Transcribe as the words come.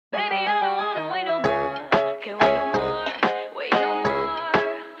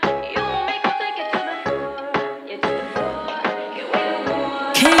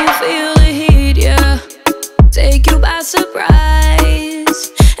by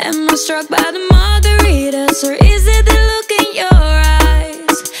surprise? Am I struck by the margaritas, or is it the look in your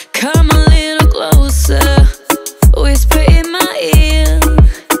eyes? Come a little closer, whisper in my ear.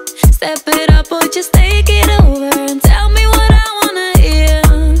 Step it up or just take it over and tell me what I wanna hear.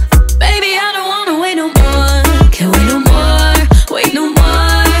 Baby, I don't wanna wait no more. Can't wait no more, wait no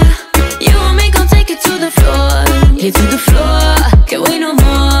more. You and me gon' take it to the floor. Yeah, to the floor, can't wait no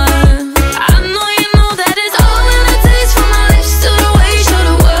more. I know you know that it's all in the taste, from my lips to the waist. Show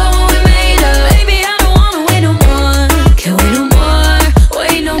the world what we made of. Baby, I don't wanna wait no more. Can't wait no more,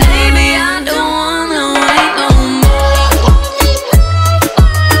 wait no more. Baby, I don't wanna wait no more.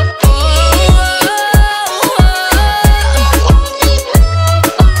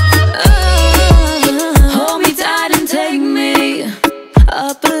 Hold me tight and take me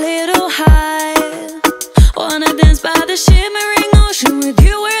up a little high. Wanna dance by the shimmering ocean with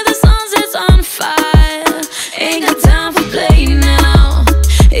you where the sun sets on fire. Ain't got time for play now,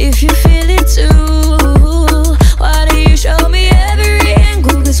 if you feel it too. Why do you show me every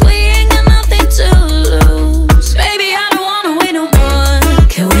angle, cause we ain't got nothing to lose. Baby, I don't wanna wait no more.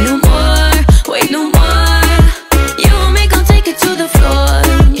 Can't wait no more, wait no more. You and me gon' take it to the floor.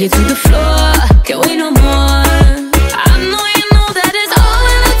 Yeah, to the floor.